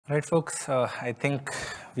Right, folks, I think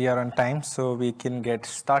we are on time, so we can get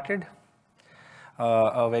started.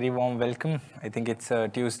 A very warm welcome. I think it's a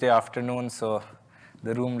Tuesday afternoon, so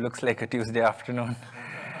the room looks like a Tuesday afternoon.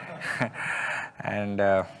 And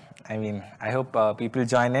I hope people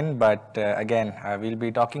join in, but again, we'll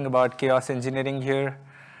be talking about chaos engineering here.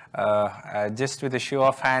 Just with a show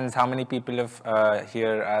of hands, how many people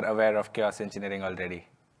here are aware of chaos engineering already?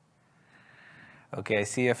 Okay, I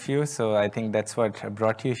see a few, so I think that's what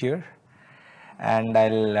brought you here. And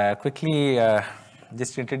I'll quickly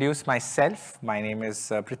just introduce myself. My name is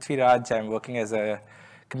Prithvi Raj. I'm working as a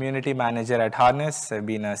community manager at Harness. I've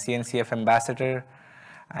been a CNCF ambassador.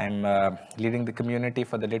 I'm leading the community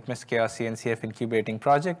for the LitmusChaos CNCF incubating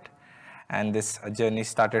project. And this journey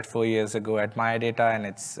started 4 years ago at Maya Data, and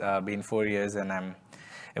it's been 4 years, and I'm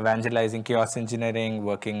evangelizing chaos engineering,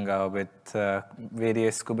 working with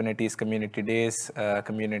various Kubernetes community days,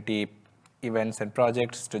 community events and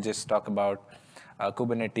projects to just talk about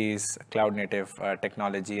Kubernetes, cloud native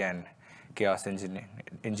technology, and chaos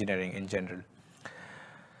engineering in general.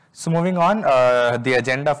 So moving on, the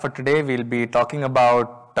agenda for today, we'll be talking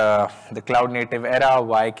about the cloud native era,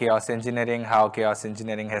 why chaos engineering, how chaos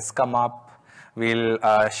engineering has come up. We'll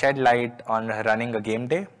shed light on running a game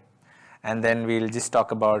day. And then we'll just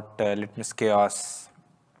talk about LitmusChaos,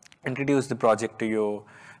 introduce the project to you.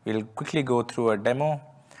 We'll quickly go through a demo,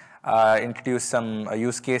 introduce some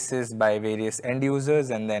use cases by various end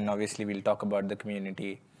users, and then obviously we'll talk about the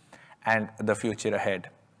community and the future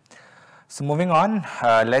ahead. So moving on,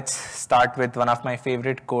 let's start with one of my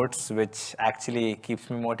favorite quotes, which actually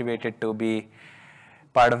keeps me motivated to be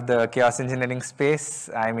part of the chaos engineering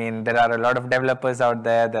space. I mean, there are a lot of developers out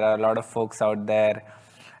there. There are a lot of folks out there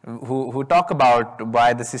who talk about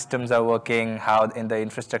why the systems are working, how the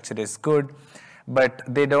infrastructure is good, but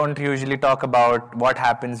they don't usually talk about what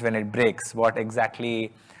happens when it breaks, what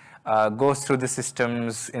exactly goes through the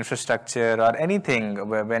system's infrastructure or anything.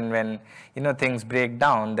 When things break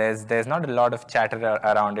down, there's not a lot of chatter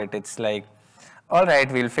around it. It's like, all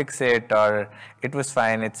right, we'll fix it, or it was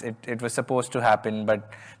fine, it was supposed to happen,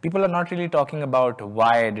 but people are not really talking about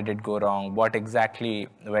why did it go wrong, what exactly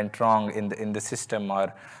went wrong in the system,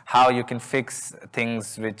 or how you can fix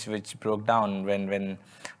things which broke down when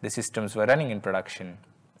the systems were running in production.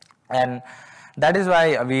 And that is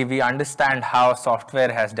why we understand how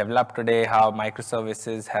software has developed today, how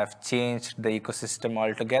microservices have changed the ecosystem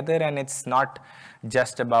altogether, and it's not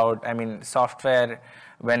just about, software,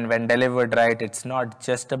 when delivered right, it's not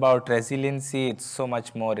just about resiliency, it's so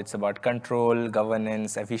much more. It's about control,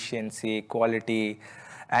 governance, efficiency, quality,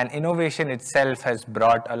 and innovation itself has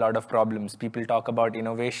brought a lot of problems. People talk about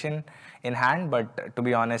innovation in hand, but to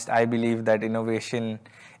be honest, I believe that innovation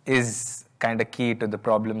is kind of key to the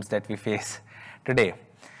problems that we face today.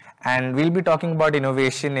 And we'll be talking about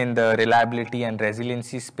innovation in the reliability and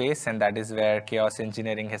resiliency space, and that is where chaos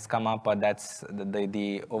engineering has come up, or that's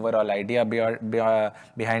the overall idea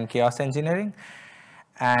behind chaos engineering.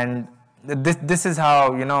 And this is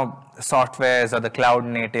how, softwares or the cloud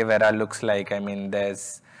native era looks like. I mean,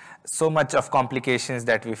 there's so much of complications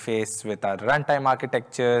that we face with our runtime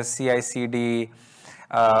architecture, CI/CD,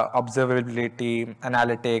 observability,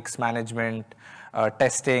 analytics, management,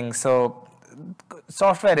 testing. So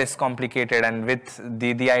software is complicated, and with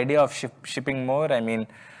the idea of shipping more,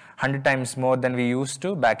 100 times more than we used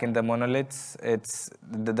to back in the monoliths, it's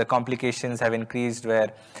the complications have increased.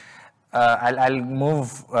 Where I'll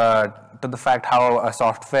move to the fact how a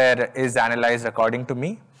software is analyzed according to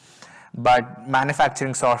me, but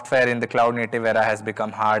manufacturing software in the cloud native era has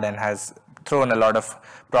become hard and has thrown a lot of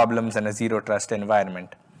problems in a zero trust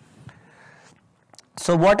environment.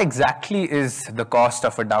 So what exactly is the cost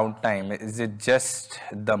of a downtime? Is it just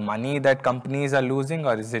the money that companies are losing,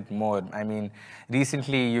 or is it more?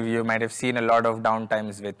 Recently you might have seen a lot of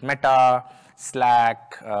downtimes with Meta,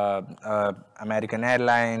 Slack, American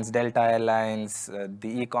Airlines, Delta Airlines,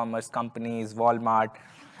 the e-commerce companies, Walmart.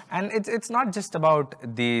 And it's not just about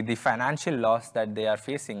the financial loss that they are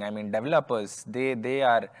facing. Developers, they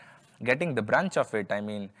are getting the brunt of it.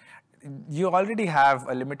 You already have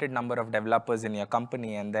a limited number of developers in your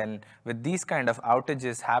company, and then with these kind of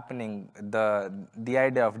outages happening, the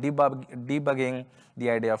idea of debugging, the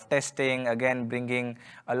idea of testing, again bringing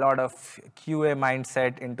a lot of QA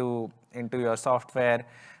mindset into your software,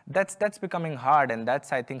 that's becoming hard, and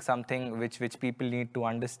that's, I think, something which people need to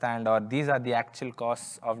understand, or these are the actual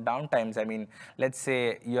costs of downtimes. Let's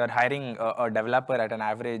say you are hiring a developer at an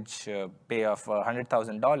average pay of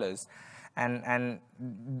 $100,000. and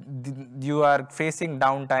you are facing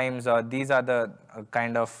downtimes, or these are the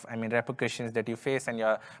kind of, repercussions that you face, and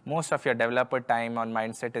most of your developer time on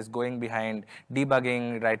mindset is going behind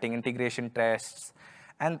debugging, writing integration tests,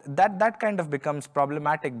 and that kind of becomes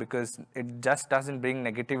problematic because it just doesn't bring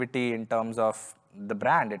negativity in terms of the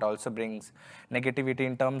brand. It also brings negativity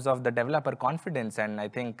in terms of the developer confidence, and I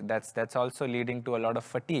think that's also leading to a lot of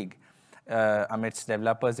fatigue amidst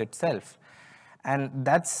developers itself. And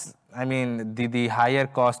that's, the higher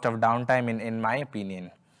cost of downtime in my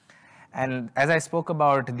opinion. And as I spoke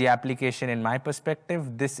about the application in my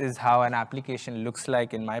perspective, this is how an application looks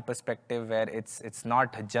like in my perspective, where it's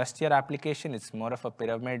not just your application, it's more of a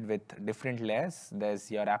pyramid with different layers. There's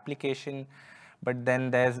your application, but then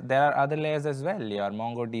there are other layers as well, your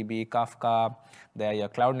MongoDB, Kafka, there are your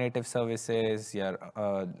cloud native services, your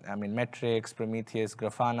metrics, Prometheus,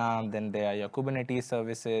 Grafana, then there are your Kubernetes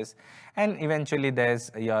services, and eventually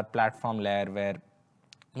there's your platform layer where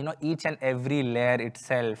each and every layer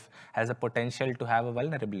itself has a potential to have a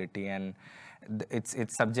vulnerability, and it's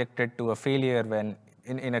subjected to a failure when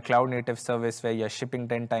in a cloud native service where you're shipping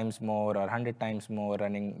 10 times more or 100 times more,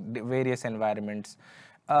 running various environments.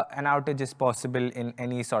 An outage is possible in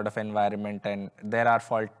any sort of environment, and there are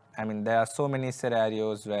there are so many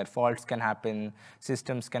scenarios where faults can happen,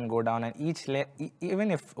 systems can go down, and each layer,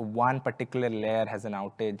 even if one particular layer has an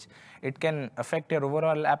outage, it can affect your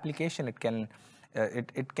overall application. It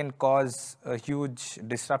can cause a huge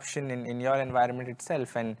disruption in your environment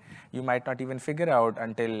itself, and you might not even figure out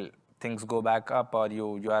until things go back up, or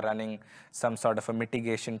you are running some sort of a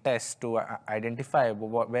mitigation test to identify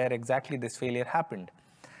where exactly this failure happened.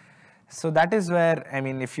 So that is where,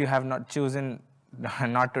 if you have not chosen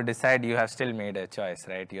not to decide, you have still made a choice,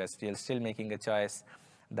 right? You're still making a choice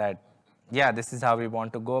that, yeah, this is how we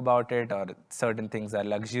want to go about it, or certain things are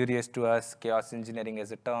luxurious to us. Chaos engineering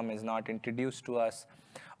as a term is not introduced to us.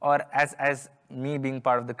 Or as me being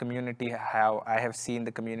part of the community, how I have seen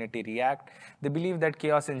the community react, they believe that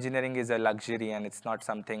chaos engineering is a luxury and it's not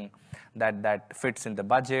something that fits in the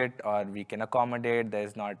budget or we can accommodate.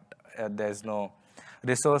 There's no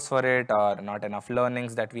resource for it, or not enough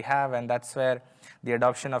learnings that we have, and that's where the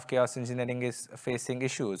adoption of chaos engineering is facing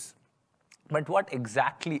issues. But what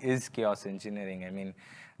exactly is chaos engineering?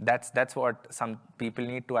 That's what some people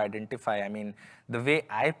need to identify. The way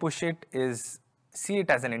I push it is, see it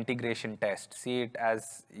as an integration test. See it as,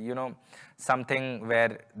 something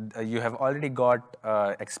where you have already got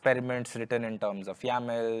experiments written in terms of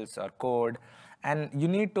YAMLs or code, and you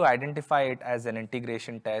need to identify it as an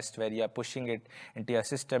integration test where you are pushing it into your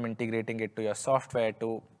system, integrating it to your software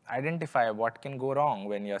to identify what can go wrong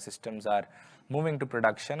when your systems are moving to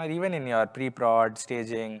production, or even in your pre-prod,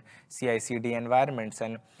 staging, CI/CD environments.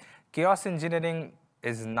 And chaos engineering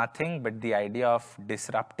is nothing but the idea of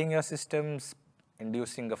disrupting your systems,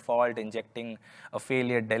 inducing a fault, injecting a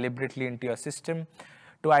failure deliberately into your system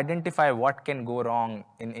to identify what can go wrong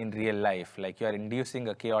in real life. Like, you're inducing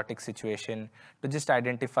a chaotic situation to just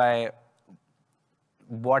identify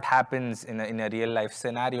what happens in a real life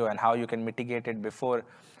scenario and how you can mitigate it before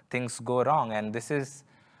things go wrong. And this is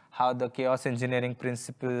how the chaos engineering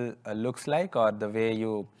principle looks like, or the way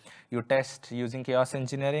you test using chaos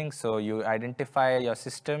engineering. So you identify your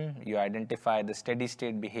system, you identify the steady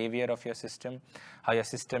state behavior of your system, how your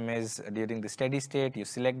system is during the steady state, you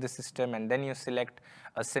select the system, and then you select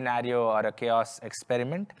a scenario or a chaos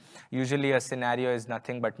experiment. Usually a scenario is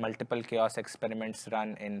nothing but multiple chaos experiments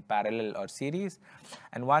run in parallel or series.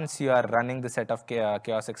 And once you are running the set of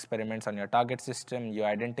chaos experiments on your target system, you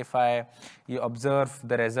identify, you observe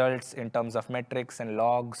the results in terms of metrics and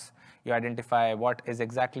logs. You identify what is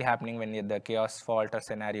exactly happening when the chaos fault or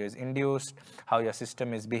scenario is induced, how your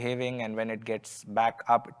system is behaving, and when it gets back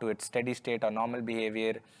up to its steady state or normal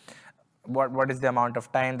behavior, what is the amount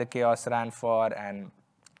of time the chaos ran for, and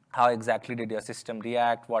how exactly did your system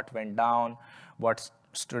react, what went down, what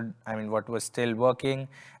was still working.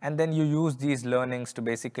 And then you use these learnings to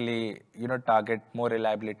basically, target more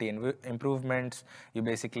reliability and improvements. You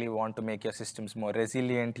basically want to make your systems more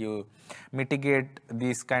resilient. You mitigate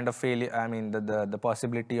these kind of failure, the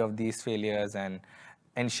possibility of these failures, and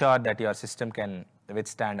ensure that your system can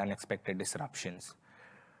withstand unexpected disruptions.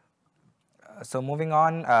 So moving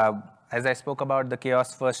on, as I spoke about the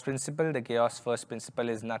chaos first principle, the chaos first principle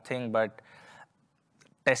is nothing but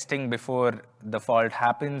testing before the fault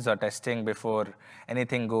happens, or testing before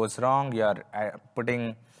anything goes wrong. You're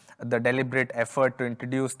putting the deliberate effort to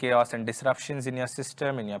introduce chaos and disruptions in your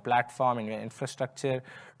system, in your platform, in your infrastructure,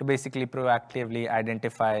 to basically proactively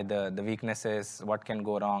identify the weaknesses, what can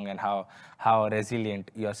go wrong, and how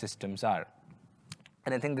resilient your systems are.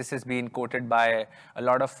 And I think this has been quoted by a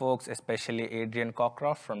lot of folks, especially Adrian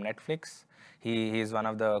Cockcroft from Netflix. He is one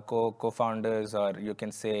of the co-founders, or you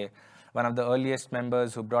can say one of the earliest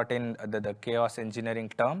members who brought in the chaos engineering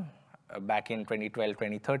term back in 2012,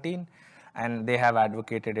 2013. And they have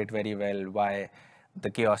advocated it very well, why the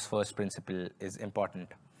chaos first principle is important.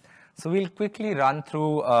 So we'll quickly run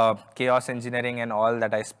through chaos engineering and all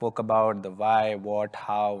that I spoke about, the why, what,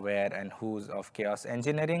 how, where, and who's of chaos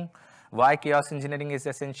engineering. Why chaos engineering is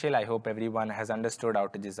essential, I hope everyone has understood.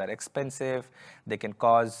 Outages are expensive. They can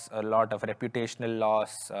cause a lot of reputational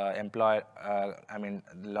loss,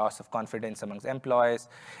 loss of confidence amongst employees.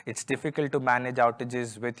 It's difficult to manage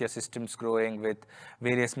outages with your systems growing, with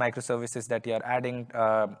various microservices that you're adding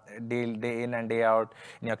day in and day out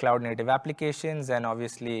in your cloud native applications. And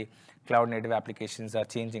obviously, cloud native applications are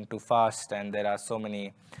changing too fast, and there are so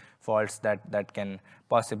many faults that can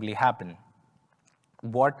possibly happen.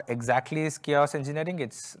 What exactly is chaos engineering?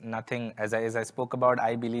 It's nothing, as I spoke about,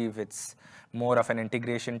 I believe it's more of an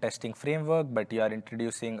integration testing framework, but you are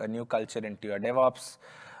introducing a new culture into your DevOps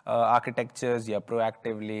architectures. You're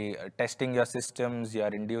proactively testing your systems. You're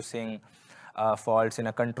inducing faults in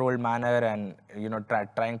a controlled manner, and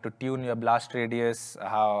trying to tune your blast radius,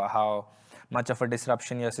 how much of a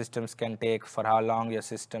disruption your systems can take, for how long your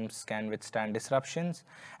systems can withstand disruptions.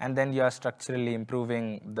 And then you are structurally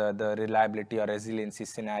improving the reliability or resiliency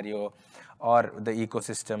scenario or the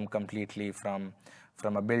ecosystem completely from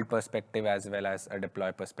a build perspective as well as a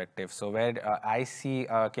deploy perspective. So where I see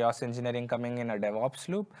chaos engineering coming in a DevOps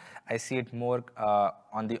loop, I see it more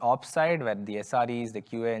on the ops side, where the SREs, the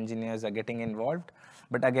QA engineers are getting involved.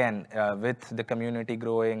 But again, with the community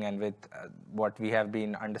growing and with what we have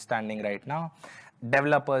been understanding right now,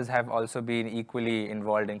 developers have also been equally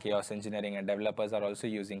involved in chaos engineering, and developers are also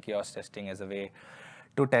using chaos testing as a way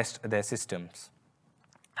to test their systems.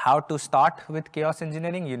 How to start with chaos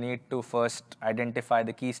engineering? You need to first identify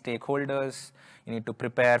the key stakeholders. You need to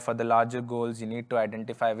prepare for the larger goals. You need to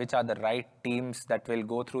identify which are the right teams that will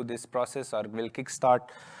go through this process or will kickstart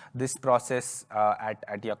this process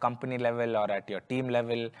at your company level or at your team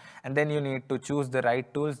level. And then you need to choose the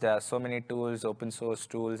right tools. There are so many tools, open source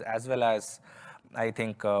tools, as well as I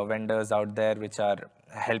think vendors out there which are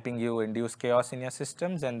helping you induce chaos in your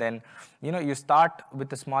systems. And then you start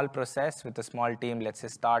with a small process, with a small team. Let's say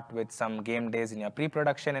start with some game days in your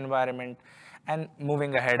pre-production environment, and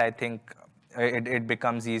moving ahead, I think it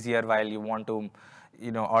becomes easier while you want to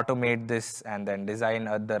automate this and then design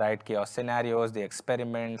the right chaos scenarios, the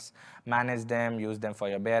experiments, manage them, use them for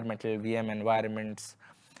your bare metal VM environments.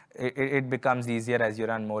 It becomes easier as you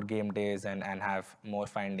run more game days and have more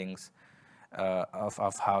findings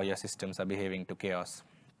of how your systems are behaving to chaos.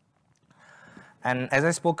 And as I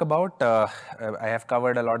spoke about, I have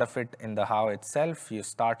covered a lot of it in the how itself. You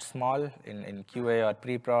start small in QA or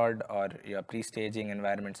pre-prod or your pre-staging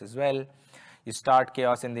environments as well. You start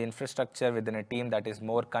chaos in the infrastructure within a team that is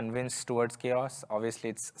more convinced towards chaos.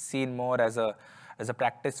 Obviously, it's seen more as a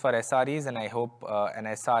practice for SREs, and I hope an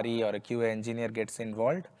SRE or a QA engineer gets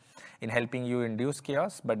involved in helping you induce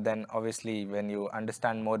chaos. But then obviously when you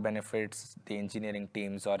understand more benefits, the engineering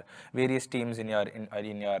teams or various teams in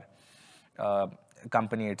your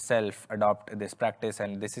company itself adopt this practice.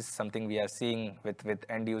 And this is something we are seeing with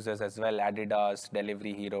end users as well. Adidas,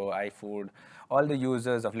 Delivery Hero, iFood, all the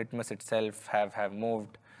users of Litmus itself have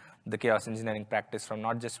moved the chaos engineering practice from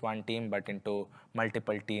not just one team, but into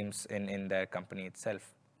multiple teams in their company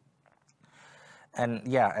itself. And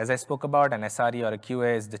yeah, as I spoke about, an SRE or a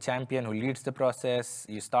QA is the champion who leads the process.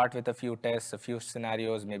 You start with a few tests, a few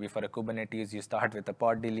scenarios. Maybe for a Kubernetes, you start with a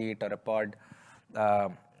pod delete or a pod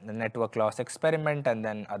network loss experiment, and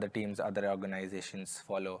then other teams, other organizations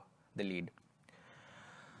follow the lead.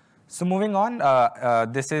 So moving on,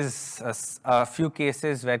 this is a few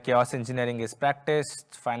cases where chaos engineering is practiced.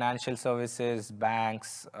 Financial services,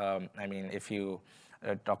 banks. If you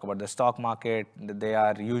talk about the stock market, they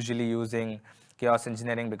are usually using chaos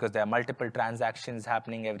engineering because there are multiple transactions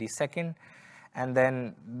happening every second. And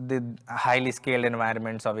then the highly scaled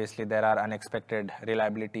environments, obviously there are unexpected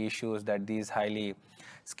reliability issues that these highly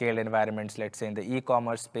scaled environments, let's say in the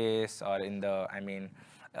e-commerce space or in the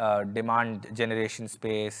demand generation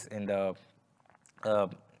space, in the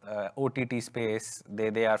OTT space,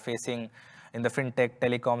 they are facing in the fintech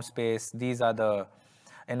telecom space. These are the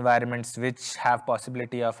environments which have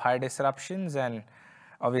possibility of high disruptions, and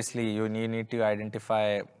obviously you need to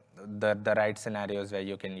identify the right scenarios where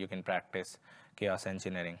you can practice chaos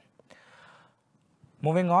engineering.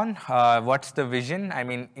 Moving on, what's the vision? I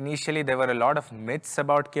mean, initially there were a lot of myths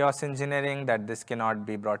about chaos engineering, that this cannot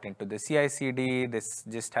be brought into the CI/CD, this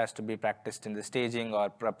just has to be practiced in the staging or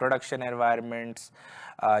production environments.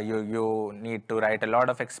 You need to write a lot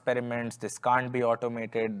of experiments, this can't be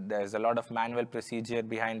automated, there's a lot of manual procedure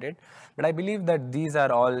behind it. But I believe that these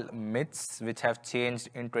are all myths which have changed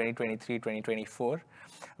in 2023, 2024.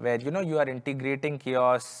 Where you are integrating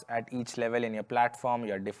chaos at each level in your platform.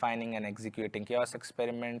 You are defining and executing chaos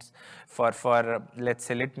experiments for let's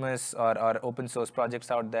say Litmus or open source projects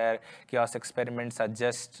out there. Chaos experiments are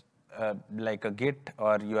just like a Git,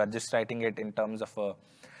 or you are just writing it in terms of a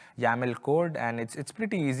YAML code, and it's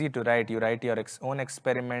pretty easy to write. You write your own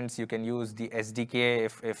experiments. You can use the SDK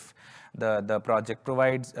if the project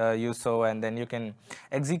provides you so, and then you can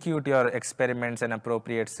execute your experiments in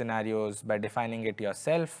appropriate scenarios by defining it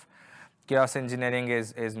yourself. Chaos engineering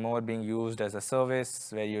is more being used as a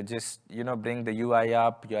service, where you just bring the UI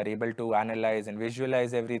up, you are able to analyze and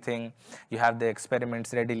visualize everything, you have the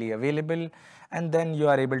experiments readily available, and then you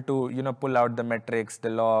are able to pull out the metrics, the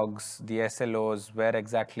logs, the SLOs, where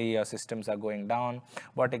exactly your systems are going down,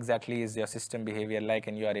 what exactly is your system behavior like,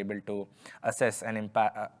 and you are able to assess and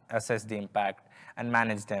assess the impact and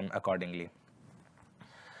manage them accordingly.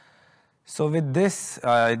 So with this,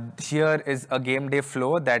 here is a game day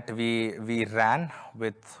flow that we ran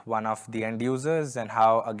with one of the end users, and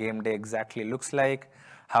how a game day exactly looks like,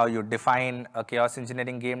 how you define a chaos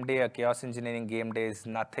engineering game day. A chaos engineering game day is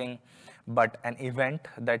nothing but an event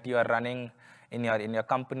that you are running in your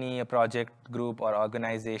company, a project group or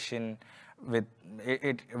organization with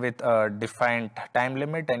a defined time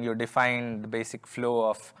limit, and you define the basic flow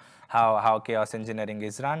of how chaos engineering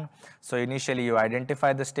is run. So initially you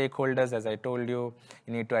identify the stakeholders, as I told you.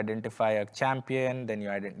 You need to identify a champion, then you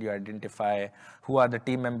identify who are the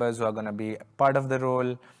team members who are going to be part of the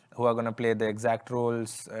role, who are going to play the exact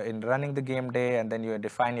roles in running the game day, and then you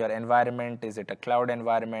define your environment. Is it a cloud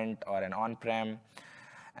environment or an on-prem?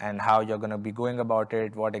 And how you're going to be going about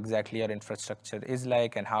it, what exactly your infrastructure is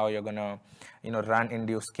like, and how you're going to run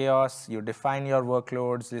induce chaos. You define your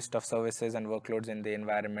workloads, list of services and workloads in the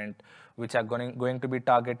environment which are going to be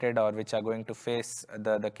targeted or which are going to face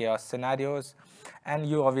the chaos scenarios. And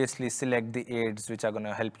you obviously select the aids which are going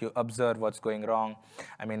to help you observe what's going wrong.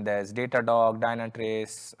 I mean, there's Datadog,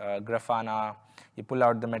 Dynatrace, Grafana. You pull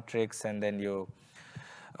out the metrics, and then you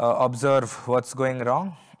observe what's going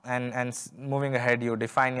wrong. And moving ahead, you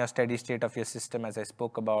define your steady state of your system, as I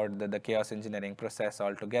spoke about, the chaos engineering process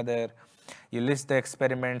altogether. You list the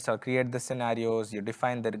experiments or create the scenarios. You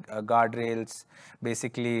define the guardrails.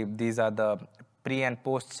 Basically, these are the pre and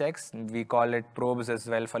post checks. We call it probes as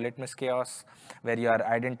well for LitmusChaos, where you are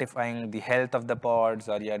identifying the health of the pods,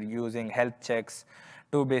 or you are using health checks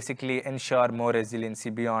to basically ensure more resiliency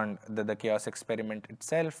beyond the chaos experiment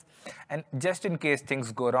itself. And just in case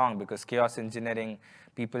things go wrong, because chaos engineering,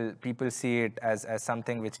 people see it as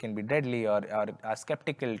something which can be deadly, or are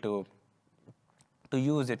skeptical to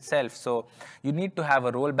use itself. So you need to have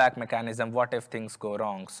a rollback mechanism. What if things go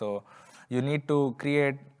wrong? So you need to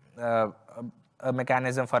create a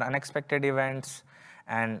mechanism for unexpected events.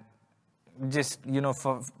 And just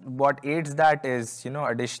for what aids that is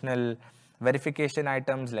additional verification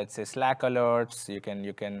items. Let's say Slack alerts. You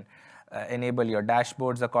can enable your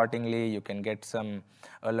dashboards accordingly. You can get some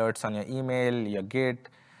alerts on your email, your Git.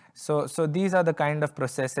 So these are the kind of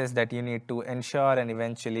processes that you need to ensure, and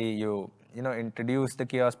eventually you introduce the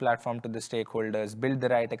chaos platform to the stakeholders, build the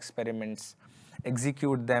right experiments,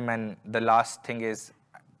 execute them, and the last thing is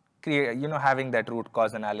create having that root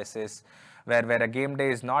cause analysis, where a game day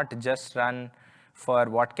is not just run for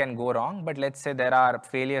what can go wrong, but let's say there are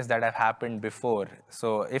failures that have happened before.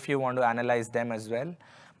 So if you want to analyze them as well,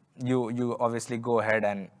 you obviously go ahead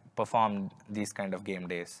and perform these kind of game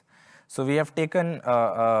days. So we have taken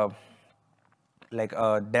like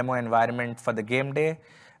a demo environment for the game day,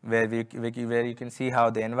 where you can see how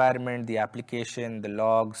the environment, the application, the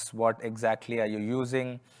logs, what exactly are you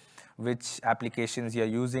using, which applications you're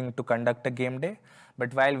using to conduct a game day.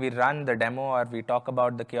 But while we run the demo, or we talk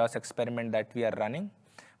about the chaos experiment that we are running,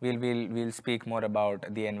 we'll speak more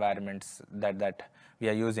about the environments that we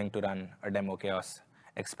are using to run a demo chaos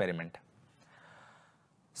experiment.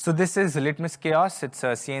 So this is LitmusChaos. It's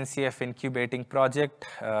a CNCF incubating project,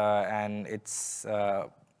 and it's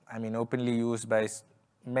openly used by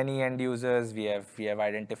many end users. We have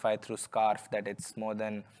identified through Scarf that it's more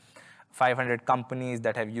than 500 companies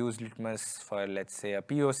that have used Litmus for, let's say, a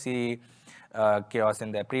POC, chaos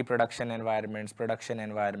in their pre-production environments, production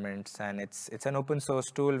environments, and it's an open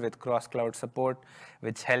source tool with cross-cloud support,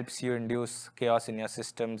 which helps you induce chaos in your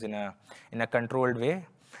systems in a controlled way.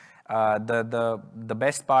 The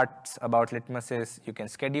best parts about Litmus is you can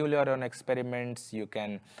schedule your own experiments, you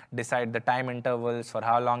can decide the time intervals for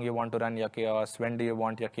how long you want to run your chaos, when do you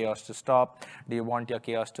want your chaos to stop, do you want your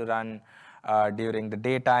chaos to run during the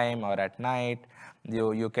daytime or at night.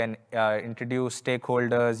 You can introduce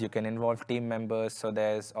stakeholders, you can involve team members, so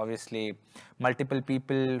there's obviously multiple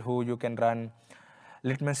people who you can run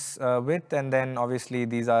Litmus with, and then obviously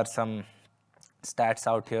these are some stats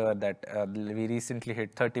out here that we recently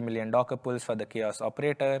hit 30 million Docker pulls for the chaos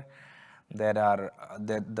operator. There are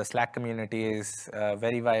the Slack community is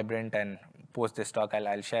very vibrant, and post this talk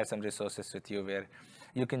I'll share some resources with you where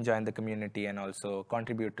you can join the community and also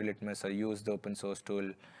contribute to Litmus or use the open source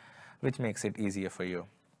tool, which makes it easier for you.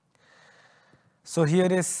 So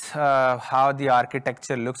here is how the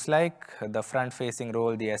architecture looks like. The front-facing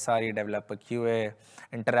role, the SRE, developer QA,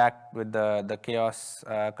 interact with the chaos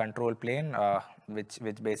control plane, which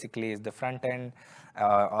basically is the front end,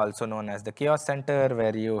 also known as the chaos center,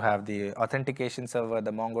 where you have the authentication server,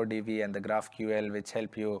 the MongoDB, and the GraphQL, which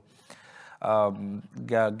help you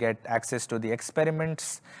get access to the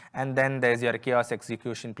experiments. And then there's your chaos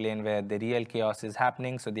execution plane where the real chaos is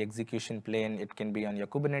happening. So the execution plane, it can be on your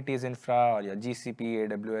Kubernetes infra or your GCP,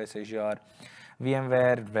 AWS, Azure,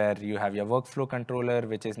 VMware, where you have your workflow controller,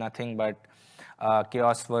 which is nothing but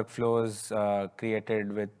chaos workflows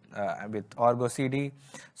created with Argo CD.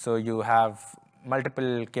 So you have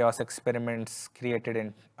multiple chaos experiments created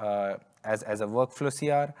in as a workflow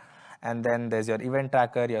CR. And then there's your event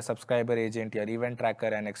tracker, your subscriber agent, your event tracker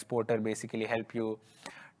and exporter basically help you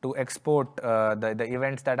to export the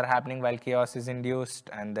events that are happening while chaos is induced.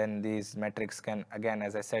 And then these metrics can, again,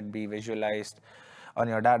 as I said, be visualized on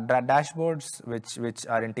your dashboards, which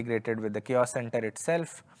are integrated with the chaos center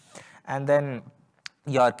itself. And then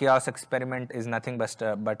your chaos experiment is nothing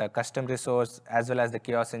but a custom resource, as well as the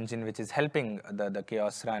chaos engine, which is helping the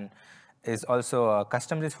chaos run, is also a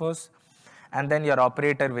custom resource. And then your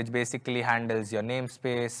operator, which basically handles your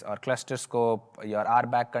namespace or cluster scope, your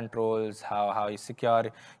RBAC controls, how you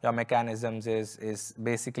secure your mechanisms is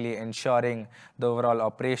basically ensuring the overall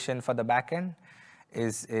operation for the backend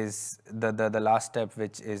is the last step,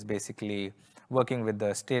 which is basically working with the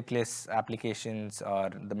stateless applications or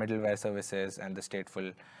the middleware services and the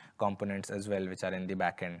stateful components as well, which are in the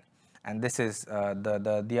backend. And this is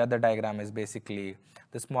the other diagram is basically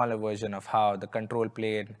the smaller version of how the control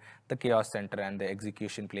plane, the chaos center, and the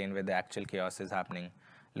execution plane where the actual chaos is happening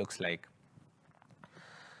looks like.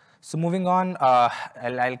 So moving on,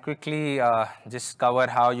 I'll quickly just cover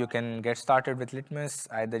how you can get started with Litmus.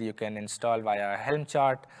 Either you can install via Helm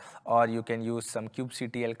chart, or you can use some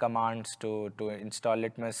kubectl commands to install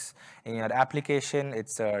Litmus in your application.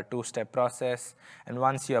 It's a two-step process. And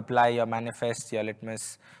once you apply your manifest, your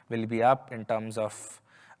Litmus will be up in terms of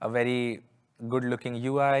a very good-looking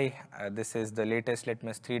UI. This is the latest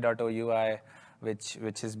Litmus 3.0 UI,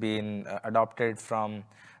 which has been adopted from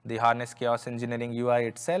the Harness Chaos Engineering UI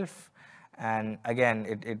itself. And again,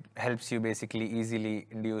 it helps you basically easily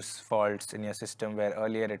induce faults in your system, where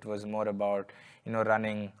earlier it was more about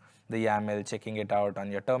running the YAML, checking it out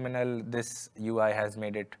on your terminal. This UI has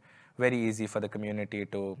made it very easy for the community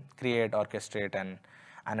to create, orchestrate, and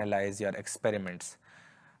analyze your experiments.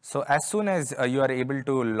 So as soon as you are able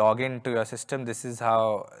to log into your system, this is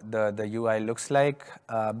how the UI looks like.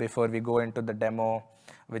 Before we go into the demo,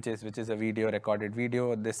 which is a recorded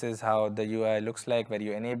video, this is how the UI looks like, where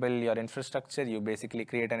you enable your infrastructure. You basically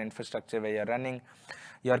create an infrastructure where you're running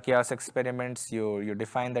your chaos experiments. You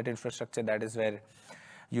define that infrastructure. That is where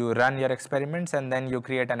you run your experiments, and then you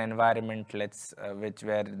create an environment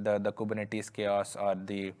where the Kubernetes chaos or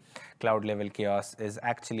the cloud level chaos is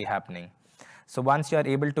actually happening. So once you are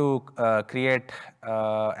able to create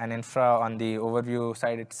an infra on the overview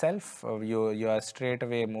side itself, you are straight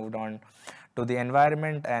away moved on to the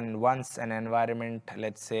environment. And once an environment,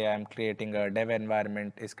 let's say I'm creating a dev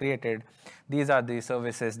environment, is created, these are the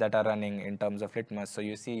services that are running in terms of Litmus. So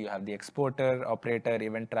you see you have the exporter, operator,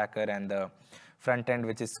 event tracker, and the front end,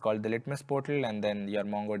 which is called the Litmus portal, and then your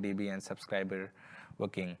MongoDB and subscriber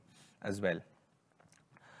working as well.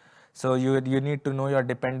 So you need to know your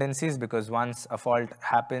dependencies, because once a fault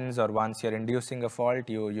happens or once you're inducing a fault,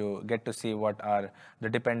 you get to see what are the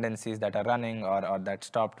dependencies that are running or that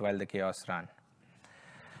stopped while the chaos ran.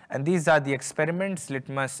 And these are the experiments.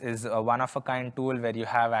 Litmus is a one-of-a-kind tool where you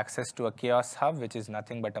have access to a chaos hub, which is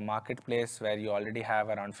nothing but a marketplace where you already have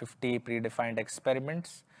around 50 predefined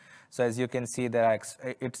experiments. So as you can see,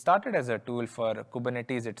 it started as a tool for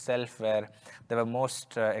Kubernetes itself, where there were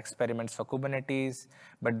most experiments for Kubernetes.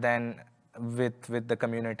 But then with the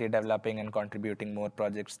community developing and contributing more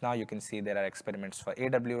projects now, you can see there are experiments for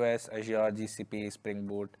AWS, Azure, GCP, Spring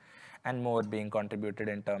Boot, and more being contributed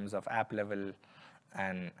in terms of app level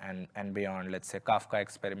and beyond, let's say Kafka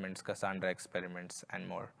experiments, Cassandra experiments, and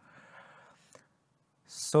more.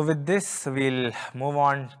 So with this, we'll move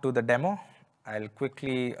on to the demo. I'll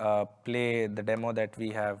quickly play the demo that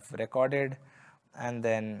we have recorded, and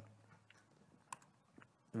then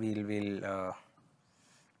we'll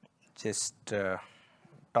just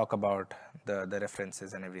talk about the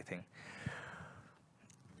references and everything.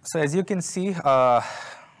 So as you can see,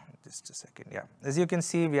 just a second, yeah. As you can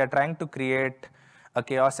see, we are trying to create a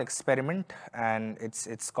chaos experiment, and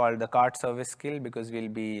it's called the cart service skill, because we'll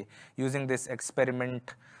be using this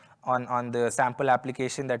experiment on the sample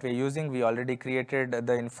application that we're using. We already created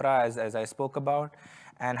the infra as I spoke about.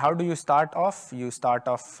 And how do you start off? You start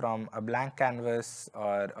off from a blank canvas,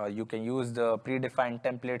 or you can use the predefined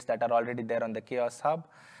templates that are already there on the Chaos Hub,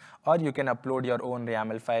 or you can upload your own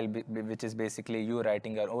YAML file, which is basically you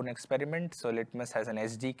writing your own experiment. So Litmus has an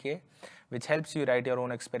SDK, which helps you write your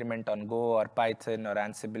own experiment on Go or Python or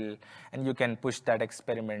Ansible, and you can push that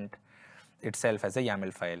experiment itself as a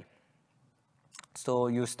YAML file. So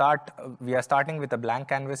we are starting with a blank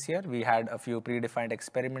canvas here. We had a few predefined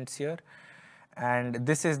experiments here. And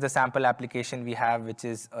this is the sample application we have, which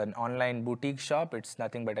is an online boutique shop. It's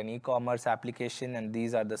nothing but an e-commerce application, and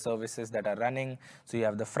these are the services that are running. So you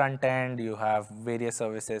have the front end, you have various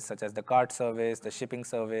services such as the cart service, the shipping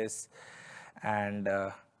service, and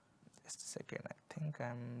just a second, I think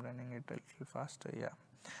I'm running it a little faster, yeah.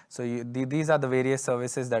 So these are the various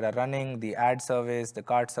services that are running: the ad service, the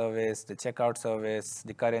cart service, the checkout service,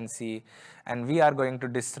 the currency. And we are going to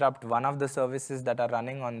disrupt one of the services that are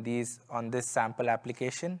running on this sample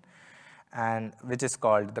application, and which is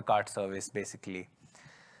called the cart service, basically.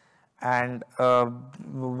 And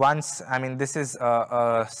this is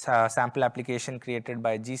a sample application created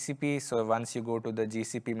by GCP. So once you go to the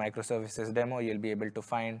GCP microservices demo, you'll be able to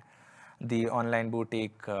find the online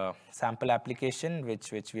boutique sample application,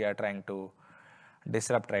 which we are trying to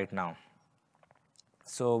disrupt right now.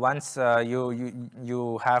 So once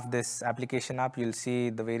you have this application up, you'll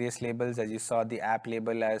see the various labels. As you saw, the app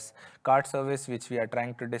label as cart service, which we are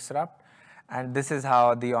trying to disrupt. And this is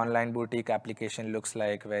how the online boutique application looks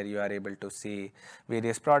like, where you are able to see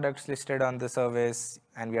various products listed on the service.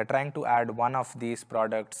 And we are trying to add one of these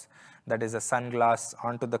products, that is a sunglass,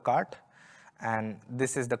 onto the cart. And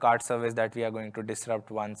this is the cart service that we are going to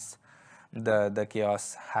disrupt once the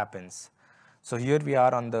chaos happens. So here we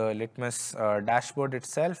are on the Litmus dashboard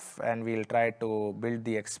itself, and we'll try to build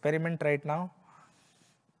the experiment right now.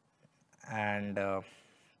 And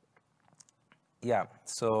yeah,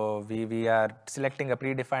 so we are selecting a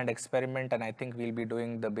predefined experiment, and I think we'll be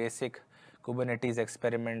doing the basic Kubernetes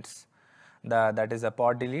experiments. That is a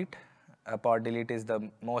pod delete. A pod delete is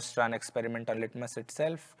the most run experiment on Litmus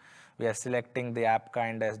itself. We are selecting the app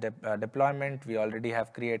kind as deployment. We already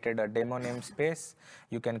have created a demo namespace.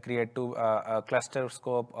 You can create a cluster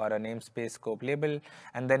scope or a namespace scope label.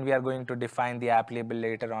 And then we are going to define the app label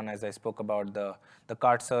later on, as I spoke about the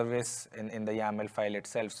cart service in the YAML file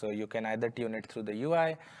itself. So you can either tune it through the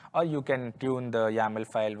UI, or you can tune the YAML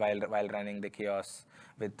file while running the chaos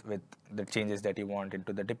with the changes that you want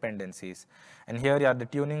into the dependencies. And here are the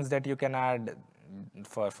tunings that you can add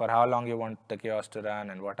for how long you want the chaos to run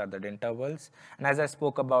and what are the intervals. And as I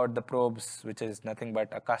spoke about the probes, which is nothing but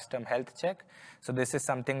a custom health check. So this is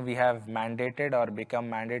something we have mandated or become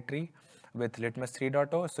mandatory with Litmus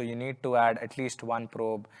 3.0. So you need to add at least one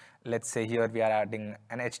probe. Let's say here we are adding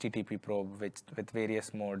an HTTP probe with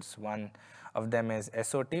various modes. One of them is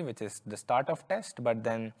SOT, which is the start of test, but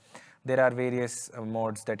then there are various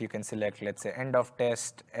modes that you can select. Let's say end of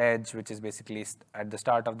test, edge, which is basically at the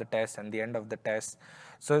start of the test and the end of the test.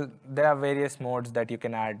 So there are various modes that you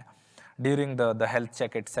can add during the health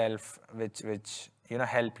check itself, which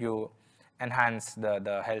help you enhance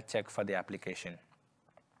the health check for the application.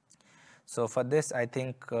 So for this, I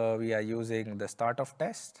think we are using the start of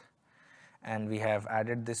test, and we have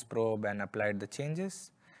added this probe and applied the changes.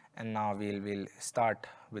 And now we'll start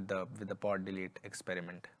with the pod delete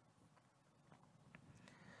experiment.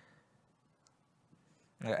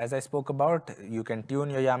 As I spoke about, you can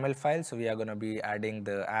tune your YAML file. So we are going to be adding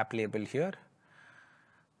the app label here.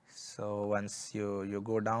 So once you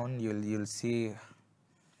go down, you'll see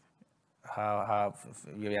how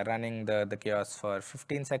we are running the chaos for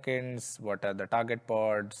 15 seconds. What are the target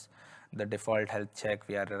pods? The default health check.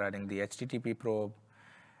 We are running the HTTP probe.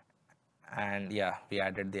 And yeah, we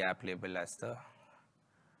added the app label as the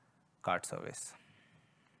cart service.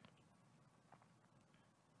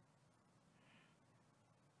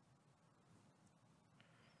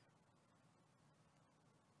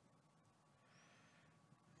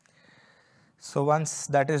 So once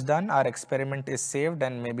that is done, our experiment is saved,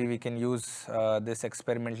 and maybe we can use this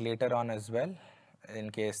experiment later on as well in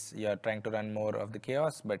case you're trying to run more of the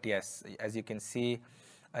chaos. But yes, as you can see,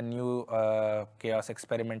 a new chaos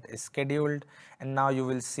experiment is scheduled, and now you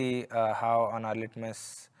will see how on our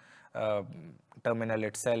Litmus uh, terminal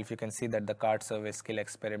itself, you can see that the card service skill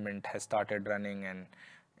experiment has started running, and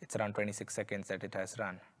it's around 26 seconds that it has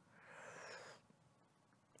run.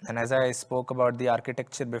 And as I spoke about the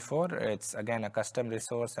architecture before, it's again a custom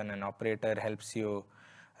resource, and an operator helps you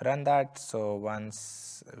run that. So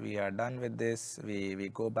once we are done with this, we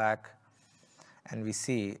go back and we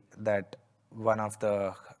see that one of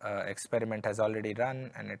the experiment has already run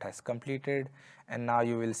and it has completed. And now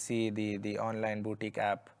you will see the online boutique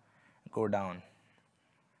app go down.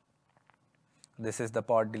 This is the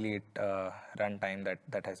pod delete runtime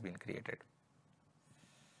that has been created.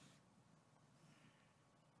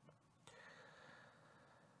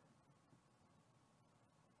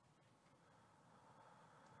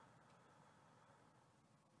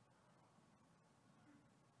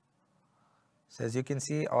 So as you can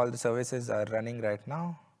see, all the services are running right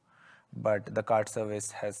now, but the card service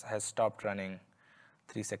has stopped running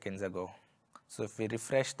 3 seconds ago. So if we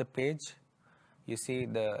refresh the page, you see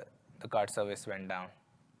the card service went down.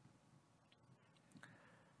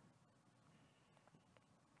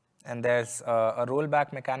 And there's a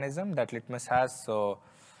rollback mechanism that Litmus has, so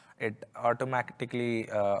it automatically,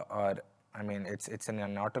 it's in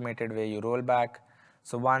an automated way, you roll back.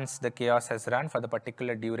 So once the chaos has run for the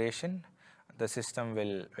particular duration, the system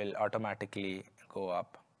will automatically go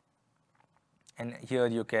up. And here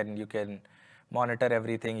you can monitor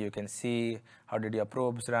everything. You can see how did your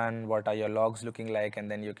probes run, what are your logs looking like,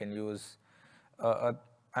 and then you can use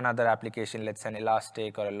another application, let's say an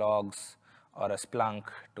Elastic or a Logs or a Splunk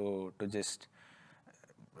to just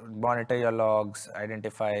monitor your logs,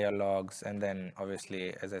 identify your logs, and then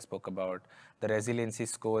obviously, as I spoke about, the resiliency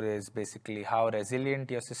score is basically how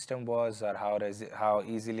resilient your system was, or how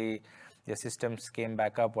easily your systems came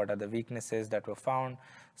back up, what are the weaknesses that were found.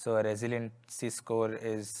 So a resiliency score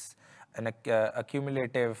is a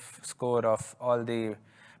cumulative score of all the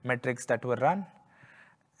metrics that were run.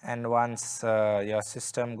 And once your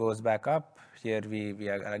system goes back up, here we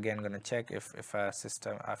are again going to check if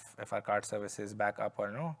our card service is back up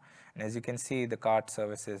or no. And as you can see, the card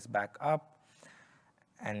service is back up,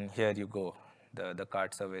 and here you go. The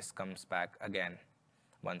card service comes back again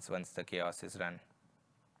once the chaos is run.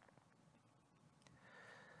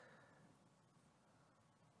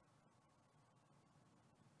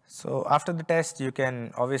 So after the test, you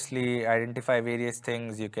can obviously identify various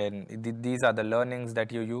things. These are the learnings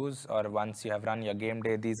that you use, or once you have run your game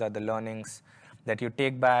day, these are the learnings that you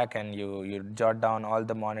take back, and you jot down all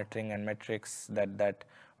the monitoring and metrics that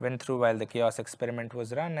went through while the chaos experiment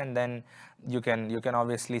was run, and then you can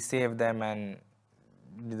obviously save them, and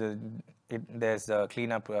there's a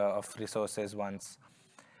cleanup of resources once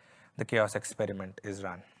the chaos experiment is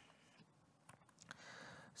run.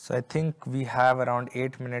 So I think we have around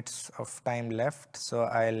 8 minutes of time left. So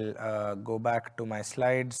I'll go back to my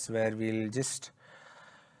slides where we'll just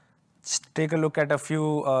take a look at a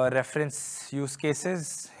few reference use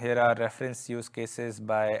cases. Here are reference use cases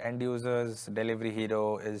by end users. Delivery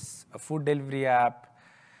Hero is a food delivery app.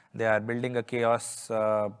 They are building a chaos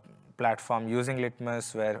platform using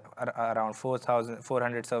Litmus, where around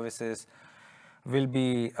 400 services will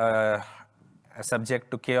be subject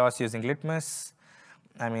to chaos using Litmus.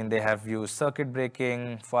 I mean, they have used circuit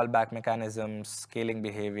breaking, fallback mechanisms, scaling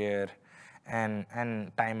behavior, and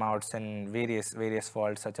timeouts, and various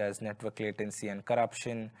faults such as network latency and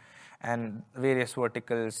corruption. And various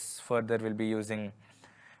verticals further will be using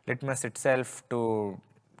Litmus itself to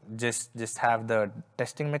just have the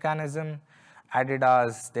testing mechanism.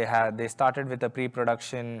 Adidas, they started with a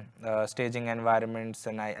pre-production staging environments,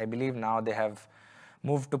 and I believe now they have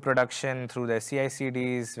moved to production through their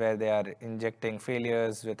CI/CDs, where they are injecting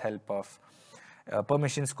failures with help of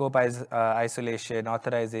permission scope isolation,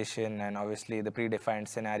 authorization, and obviously the predefined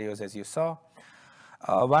scenarios, as you saw.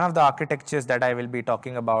 One of the architectures that I will be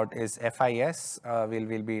talking about is FIS.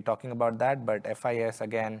 We'll be talking about that, but FIS,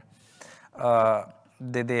 again,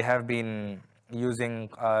 they have been using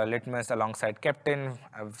Litmus alongside Captain.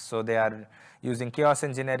 So they are using chaos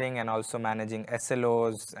engineering and also managing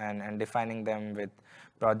SLOs and defining them with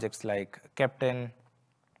projects like Captain.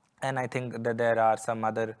 And I think that there are some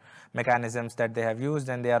other mechanisms that they have used,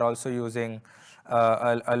 and they are also using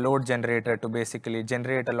a load generator to basically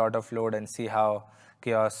generate a lot of load and see how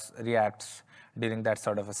chaos reacts during that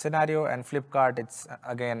sort of a scenario. And Flipkart, it's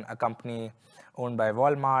again a company owned by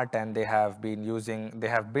Walmart, and they have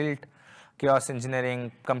built chaos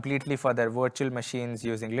engineering completely for their virtual machines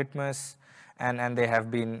using Litmus, and they have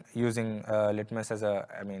been using Litmus as a,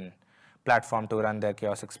 platform to run their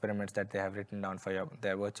chaos experiments that they have written down for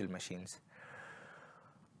their virtual machines.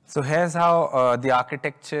 So here's how the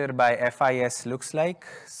architecture by FIS looks like.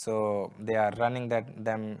 So they are running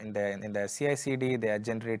them in their CI/CD. They are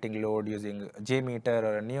generating load using JMeter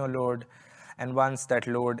or a neoload, and once that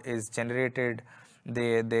load is generated,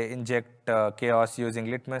 they inject chaos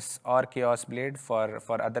using Litmus or Chaos Blade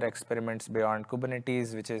for other experiments beyond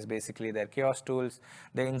Kubernetes, which is basically their chaos tools.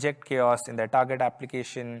 They inject chaos in their target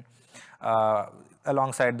application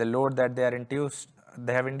alongside the load that they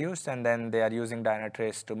have induced, and then they are using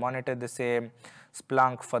Dynatrace to monitor the same,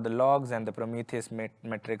 Splunk for the logs, and the Prometheus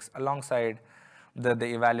metrics alongside the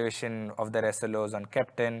evaluation of their SLOs on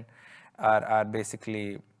Keptin are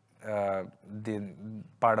basically the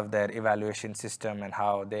part of their evaluation system and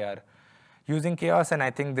how they are using chaos. And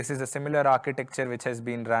I think this is a similar architecture which has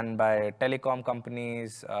been run by telecom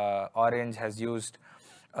companies. Orange has used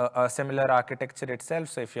a similar architecture itself.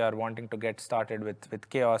 So if you are wanting to get started with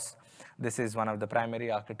chaos, this is one of the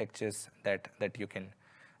primary architectures that you can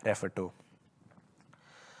refer to.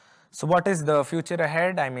 So what is the future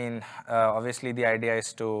ahead? Obviously the idea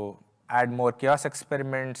is to add more chaos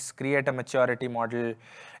experiments, create a maturity model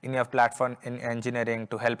in your platform in engineering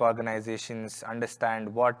to help organizations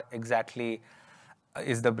understand what exactly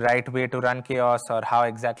is the right way to run chaos, or how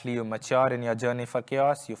exactly you mature in your journey for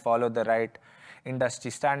chaos. You follow the right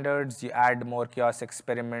industry standards, you add more chaos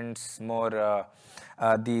experiments,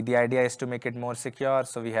 the idea is to make it more secure.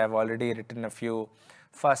 So we have already written a few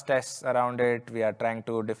first tests around it. We are trying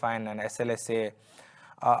to define an SLSA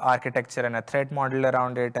architecture and a threat model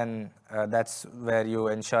around it, and that's where you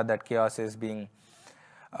ensure that chaos is being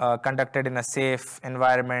conducted in a safe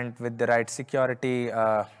environment with the right security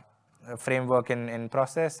framework in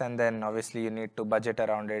process. And then obviously you need to budget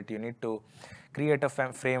around it. You need to create a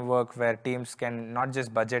framework where teams can not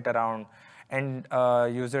just budget around end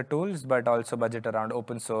user tools, but also budget around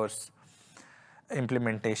open source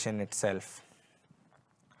implementation itself.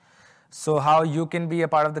 So how you can be a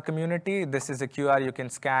part of the community? This is a QR you can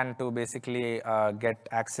scan to basically get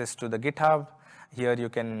access to the GitHub. Here you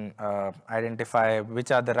can identify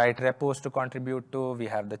which are the right repos to contribute to. We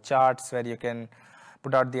have the charts where you can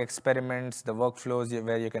put out the experiments, the workflows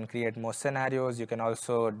where you can create more scenarios. You can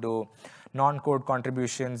also do non-code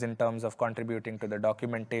contributions in terms of contributing to the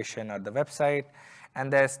documentation or the website.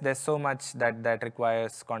 And there's so much that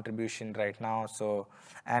requires contribution right now. So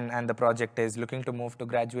and the project is looking to move to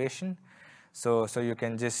graduation. So you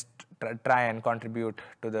can just try and contribute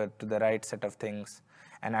to the right set of things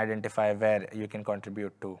and identify where you can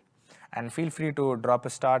contribute to. And feel free to drop a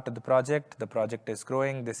star to the project. The project is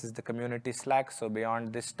growing. This is the community Slack. So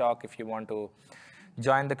beyond this talk, if you want to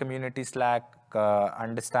join the community Slack,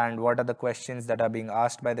 understand what are the questions that are being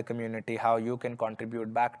asked by the community, how you can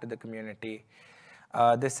contribute back to the community.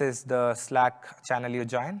 This is the Slack channel you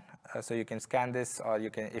join. So you can scan this, or you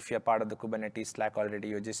can, if you're part of the Kubernetes Slack already,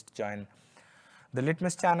 you just join the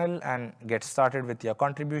Litmus channel and get started with your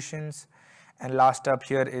contributions. And last up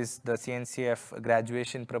here is the CNCF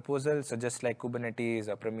graduation proposal. So just like Kubernetes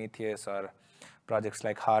or Prometheus or projects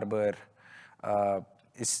like Harbor,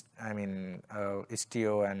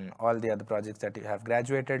 Istio, and all the other projects that you have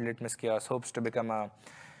graduated, LitmusChaos hopes to become a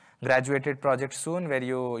graduated project soon, where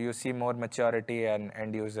you see more maturity and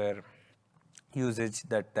end user usage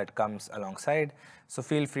that comes alongside. So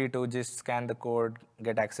feel free to just scan the code,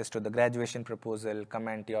 get access to the graduation proposal,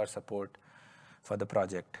 comment your support for the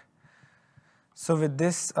project. So with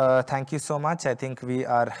this, thank you so much. I think we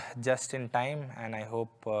are just in time, and I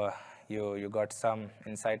hope you got some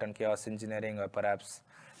insight on chaos engineering, or perhaps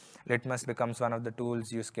Litmus becomes one of the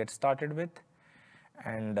tools you get started with.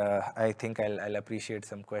 And I think I'll appreciate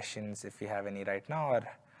some questions if we have any right now, or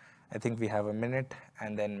I think we have a minute,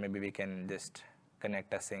 and then maybe we can just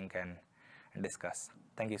connect a sync and discuss.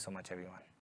 Thank you so much, everyone.